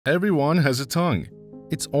Everyone has a tongue.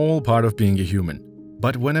 It's all part of being a human.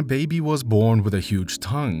 But when a baby was born with a huge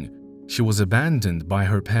tongue, she was abandoned by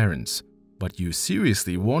her parents. But you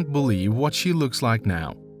seriously won't believe what she looks like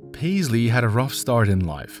now. Paisley had a rough start in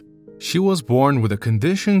life. She was born with a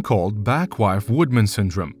condition called Backweiss-Woodman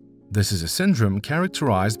syndrome. This is a syndrome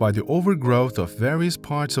characterized by the overgrowth of various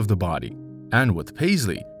parts of the body. And with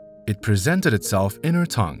Paisley, it presented itself in her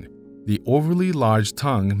tongue. The overly large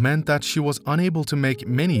tongue meant that she was unable to make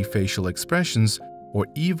many facial expressions or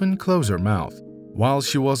even close her mouth. While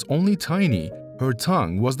she was only tiny, her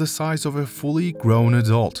tongue was the size of a fully grown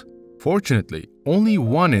adult. Fortunately, only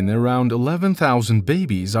 1 in around 11,000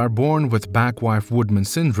 babies are born with Backweiss-Woodman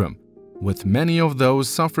syndrome, with many of those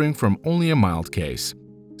suffering from only a mild case.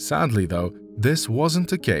 Sadly though, this wasn't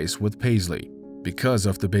the case with Paisley. Because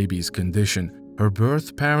of the baby's condition, her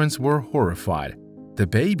birth parents were horrified. The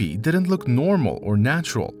baby didn't look normal or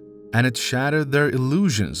natural, and it shattered their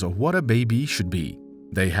illusions of what a baby should be.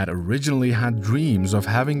 They had originally had dreams of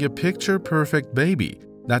having a picture-perfect baby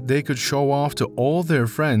that they could show off to all their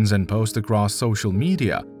friends and post across social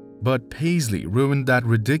media, but Paisley ruined that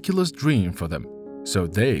ridiculous dream for them. So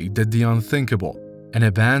they did the unthinkable and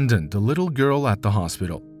abandoned the little girl at the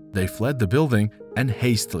hospital. They fled the building and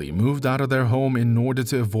hastily moved out of their home in order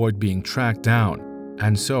to avoid being tracked down.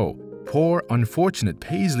 And so, poor, unfortunate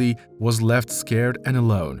Paisley was left scared and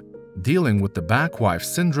alone, dealing with the Backweiss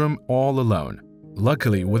syndrome all alone.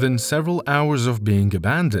 Luckily, within several hours of being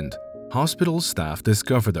abandoned, hospital staff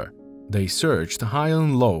discovered her. They searched high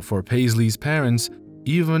and low for Paisley's parents,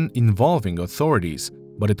 even involving authorities,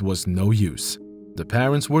 but it was no use. The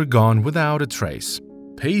parents were gone without a trace.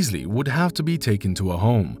 Paisley would have to be taken to a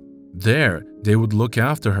home. There, they would look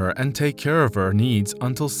after her and take care of her needs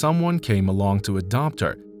until someone came along to adopt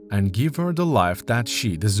her and give her the life that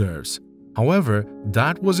she deserves. However,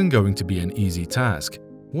 that wasn't going to be an easy task.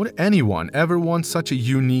 Would anyone ever want such a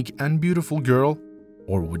unique and beautiful girl?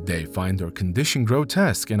 Or would they find her condition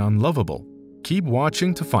grotesque and unlovable? Keep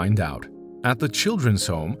watching to find out. At the children's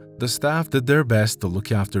home, the staff did their best to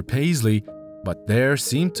look after Paisley, but there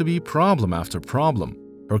seemed to be problem after problem.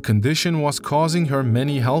 Her condition was causing her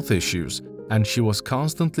many health issues, and she was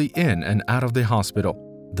constantly in and out of the hospital.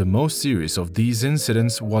 The most serious of these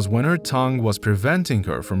incidents was when her tongue was preventing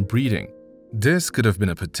her from breathing. This could have been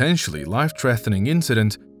a potentially life-threatening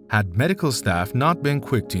incident had medical staff not been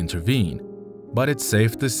quick to intervene. But it's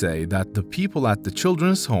safe to say that the people at the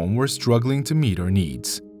children's home were struggling to meet her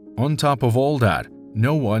needs. On top of all that,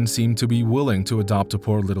 no one seemed to be willing to adopt a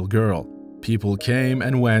poor little girl. People came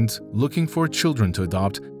and went looking for children to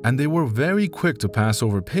adopt, and they were very quick to pass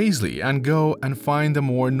over Paisley and go and find a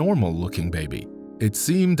more normal-looking baby. It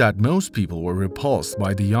seemed that most people were repulsed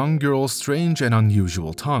by the young girl's strange and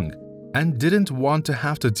unusual tongue, and didn't want to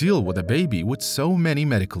have to deal with a baby with so many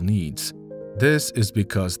medical needs. This is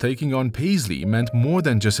because taking on Paisley meant more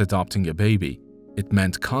than just adopting a baby. It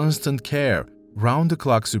meant constant care,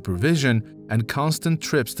 round-the-clock supervision, and constant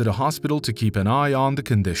trips to the hospital to keep an eye on the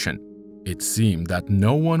condition. It seemed that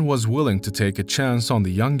no one was willing to take a chance on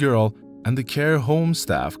the young girl, and the care home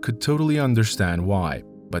staff could totally understand why.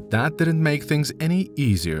 But that didn't make things any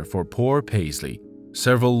easier for poor Paisley.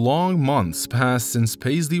 Several long months passed since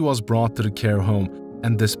Paisley was brought to the care home,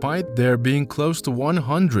 and despite there being close to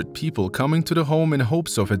 100 people coming to the home in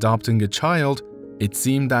hopes of adopting a child, it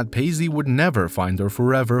seemed that Paisley would never find her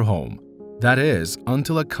forever home. That is,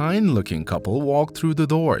 until a kind-looking couple walked through the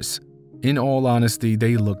doors. In all honesty,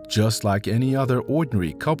 they looked just like any other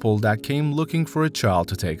ordinary couple that came looking for a child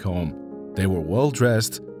to take home. They were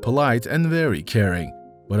well-dressed, polite, and very caring.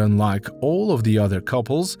 But unlike all of the other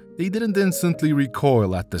couples, they didn't instantly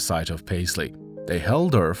recoil at the sight of Paisley. They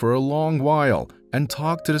held her for a long while and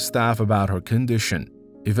talked to the staff about her condition.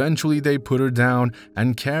 Eventually, they put her down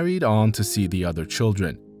and carried on to see the other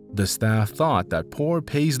children. The staff thought that poor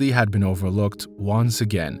Paisley had been overlooked once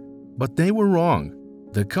again, but they were wrong.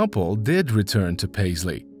 The couple did return to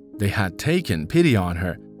Paisley. They had taken pity on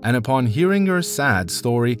her, and upon hearing her sad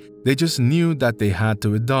story, they just knew that they had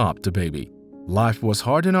to adopt the baby. Life was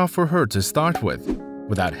hard enough for her to start with,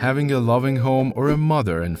 without having a loving home or a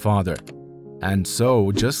mother and father. And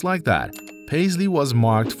so, just like that, Paisley was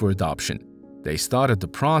marked for adoption. They started the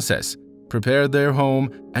process, prepared their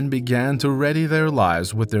home, and began to ready their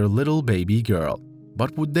lives with their little baby girl.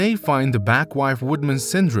 But would they find the Backweiss-Woodman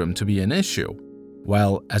syndrome to be an issue?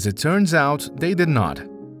 Well, as it turns out, they did not.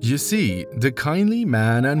 You see, the kindly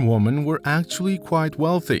man and woman were actually quite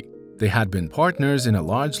wealthy. They had been partners in a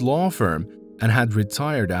large law firm and had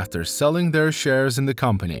retired after selling their shares in the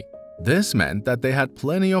company. This meant that they had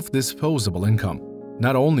plenty of disposable income.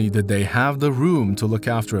 Not only did they have the room to look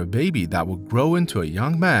after a baby that would grow into a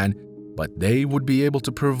young man, but they would be able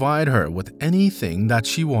to provide her with anything that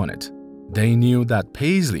she wanted. They knew that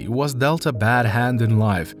Paisley was dealt a bad hand in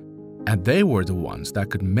life, and they were the ones that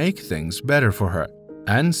could make things better for her.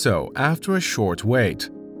 And so, after a short wait,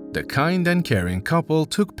 the kind and caring couple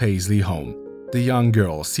took Paisley home. The young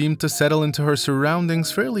girl seemed to settle into her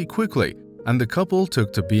surroundings fairly quickly, and the couple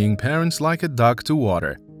took to being parents like a duck to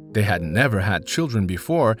water. They had never had children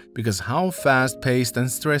before because how fast-paced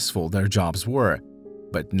and stressful their jobs were.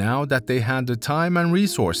 But now that they had the time and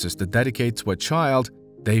resources to dedicate to a child,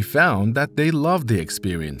 they found that they loved the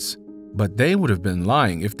experience. But they would have been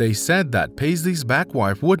lying if they said that Paisley's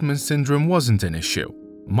Backweight-Woodman syndrome wasn't an issue.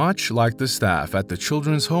 Much like the staff at the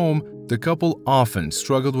children's home, the couple often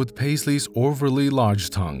struggled with Paisley's overly large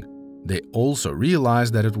tongue. They also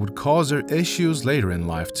realized that it would cause her issues later in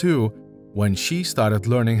life too, when she started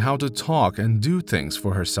learning how to talk and do things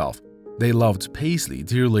for herself. They loved Paisley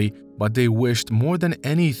dearly, but they wished more than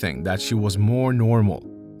anything that she was more normal.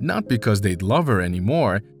 Not because they'd love her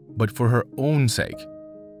anymore, but for her own sake.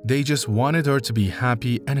 They just wanted her to be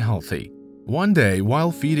happy and healthy. One day,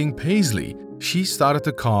 while feeding Paisley, she started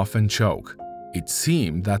to cough and choke. It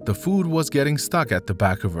seemed that the food was getting stuck at the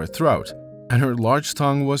back of her throat, and her large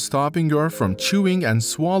tongue was stopping her from chewing and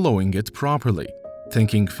swallowing it properly.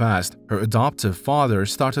 Thinking fast, her adoptive father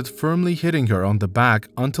started firmly hitting her on the back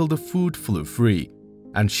until the food flew free,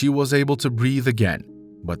 and she was able to breathe again.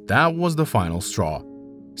 But that was the final straw.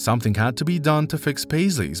 Something had to be done to fix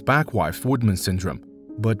Paisley's Backweight-Woodman syndrome.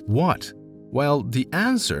 But what? Well, the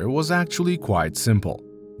answer was actually quite simple,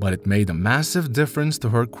 but it made a massive difference to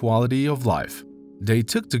her quality of life. They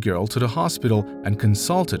took the girl to the hospital and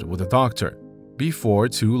consulted with a doctor. Before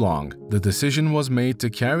too long, the decision was made to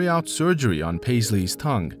carry out surgery on Paisley's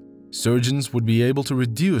tongue. Surgeons would be able to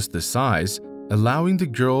reduce the size, allowing the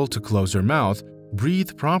girl to close her mouth,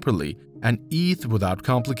 breathe properly, and eat without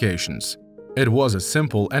complications. It was a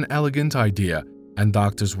simple and elegant idea, and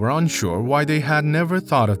doctors were unsure why they had never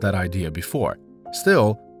thought of that idea before.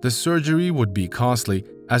 Still, the surgery would be costly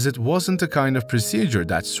as it wasn't the kind of procedure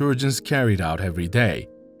that surgeons carried out every day.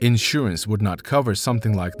 Insurance would not cover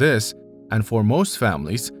something like this, and for most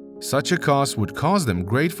families, such a cost would cause them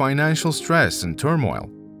great financial stress and turmoil.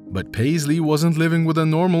 But Paisley wasn't living with a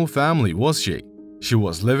normal family, was she? She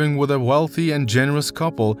was living with a wealthy and generous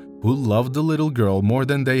couple who loved the little girl more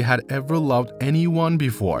than they had ever loved anyone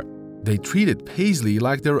before. They treated Paisley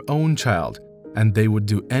like their own child, and they would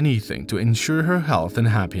do anything to ensure her health and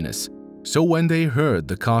happiness. So when they heard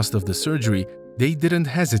the cost of the surgery, they didn't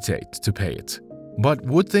hesitate to pay it. But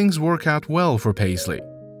would things work out well for Paisley?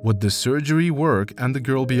 Would the surgery work and the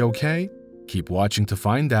girl be okay? Keep watching to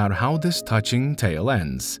find out how this touching tale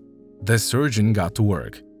ends. The surgeon got to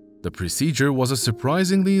work. The procedure was a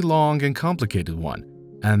surprisingly long and complicated one,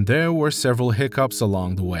 and there were several hiccups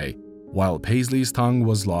along the way. While Paisley's tongue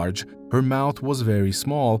was large, her mouth was very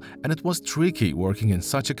small, and it was tricky working in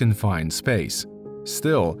such a confined space.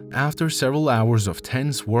 Still, after several hours of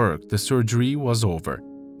tense work, the surgery was over.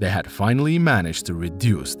 They had finally managed to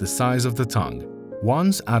reduce the size of the tongue.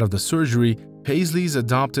 Once out of the surgery, Paisley's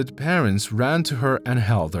adopted parents ran to her and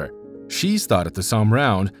held her. She started to sob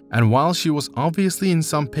round, and while she was obviously in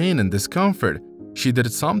some pain and discomfort, she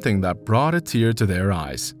did something that brought a tear to their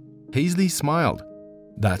eyes. Paisley smiled.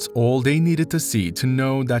 That's all they needed to see to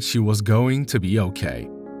know that she was going to be okay.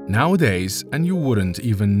 Nowadays, and you wouldn't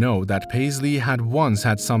even know that Paisley had once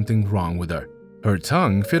had something wrong with her. Her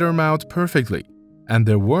tongue fit her mouth perfectly, and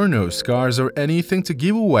there were no scars or anything to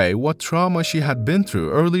give away what trauma she had been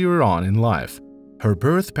through earlier on in life. Her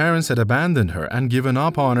birth parents had abandoned her and given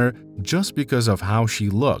up on her just because of how she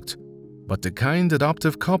looked. But the kind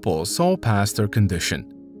adoptive couple saw past her condition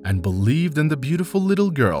and believed in the beautiful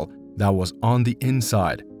little girl that was on the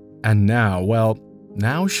inside. And now, well,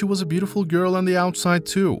 now she was a beautiful girl on the outside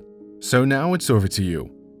too. So now it's over to you.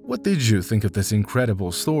 What did you think of this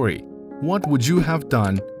incredible story? What would you have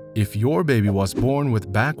done if your baby was born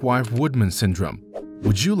with Backweight-Woodman syndrome?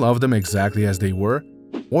 Would you love them exactly as they were?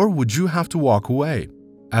 Or would you have to walk away?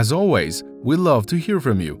 As always, we love to hear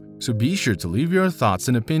from you, so be sure to leave your thoughts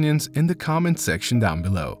and opinions in the comment section down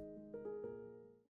below.